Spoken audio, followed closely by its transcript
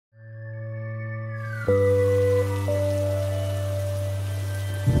On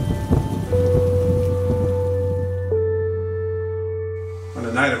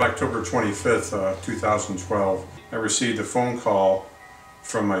the night of October 25th, 2012, I received a phone call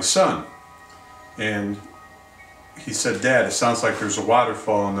from my son, and he said, "Dad, it sounds like there's a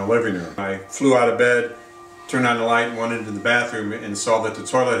waterfall in the living room." I flew out of bed, turned on the light, and went into the bathroom and saw that the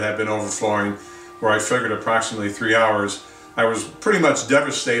toilet had been overflowing, where I figured approximately 3 hours. I was pretty much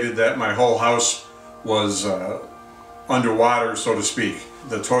devastated that my whole house was underwater, so to speak.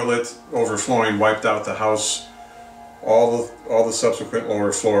 The toilet overflowing wiped out the house, all the subsequent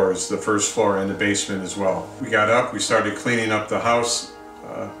lower floors, the first floor and the basement as well. We got up, we started cleaning up the house,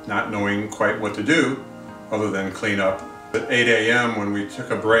 not knowing quite what to do other than clean up. At 8 a.m. when we took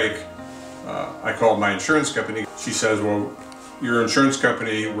a break, I called my insurance company. She says, "Well, your insurance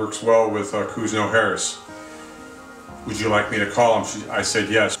company works well with Cousino Harris. Would you like me to call him?" I said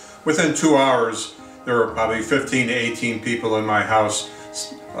yes. Within 2 hours, there were probably 15 to 18 people in my house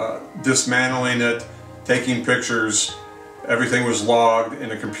dismantling it, taking pictures. Everything was logged in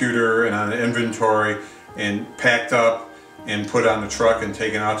a computer and on an inventory and packed up and put on the truck and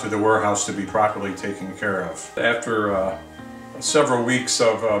taken out to the warehouse to be properly taken care of. After several weeks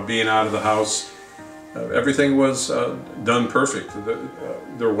of being out of the house, everything was done perfect.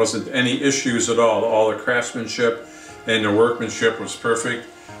 There wasn't any issues at all. All the craftsmanship and the workmanship was perfect.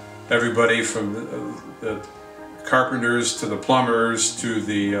 Everybody from the carpenters to the plumbers to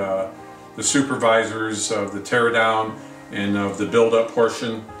the supervisors of the tear down and of the build-up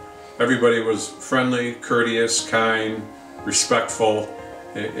portion, everybody was friendly, courteous, kind, respectful.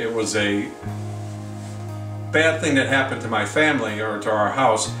 It was a bad thing that happened to my family or to our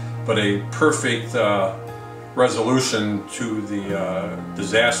house, but a perfect resolution to the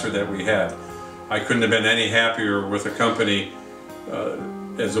disaster that we had. I couldn't have been any happier with the company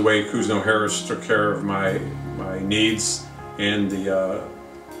as the way Cousino Harris took care of my needs and the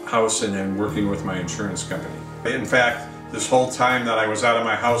house, and then working with my insurance company. In fact, this whole time that I was out of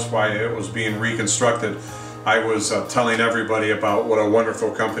my house while it was being reconstructed, I was telling everybody about what a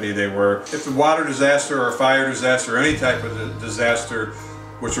wonderful company they were. If a water disaster or a fire disaster or any type of disaster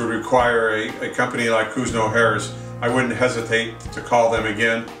which would require a company like Cousino Harris, I wouldn't hesitate to call them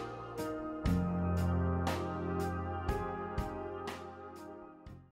again.